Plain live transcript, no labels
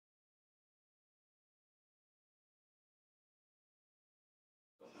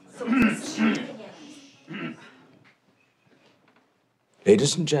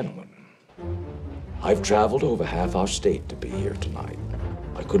Ladies and gentlemen, I've traveled over half our state to be here tonight.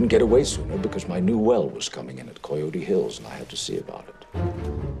 I couldn't get away sooner because my new well was coming in at Coyote Hills and I had to see about it.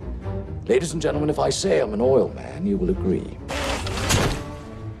 Ladies and gentlemen, if I say I'm an oil man, you will agree.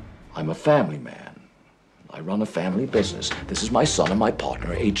 I'm a family man. I run a family business. This is my son and my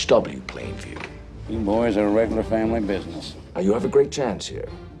partner, H.W. Plainview. You boys are a regular family business. Now, you have a great chance here.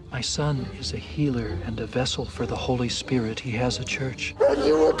 My son is a healer and a vessel for the Holy Spirit. He has a church. And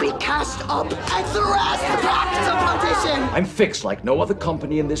you will be cast up and thrust back to perdition! I'm fixed like no other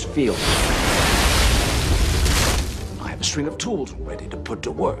company in this field. I have a string of tools ready to put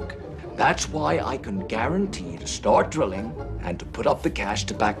to work. That's why I can guarantee to start drilling and to put up the cash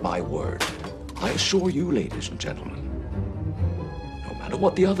to back my word. I assure you, ladies and gentlemen, no matter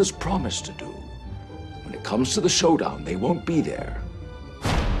what the others promise to do, when it comes to the showdown, they won't be there.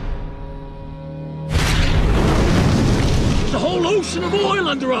 There's a whole ocean of oil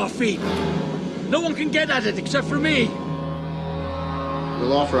under our feet. No one can get at it except for me.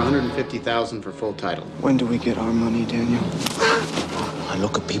 We'll offer $150,000 for full title. When do we get our money, Daniel? I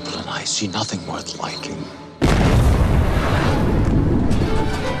look at people and I see nothing worth liking.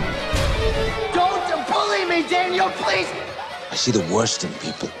 Don't bully me, Daniel, please! I see the worst in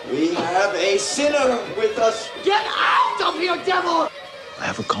people. We have a sinner with us. Get out of here, devil! I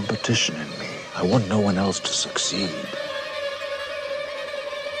have a competition in me. I want no one else to succeed.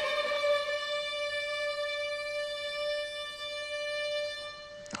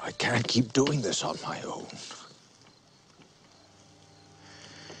 I can't keep doing this on my own.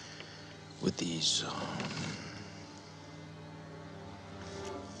 With these,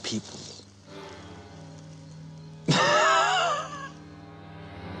 people.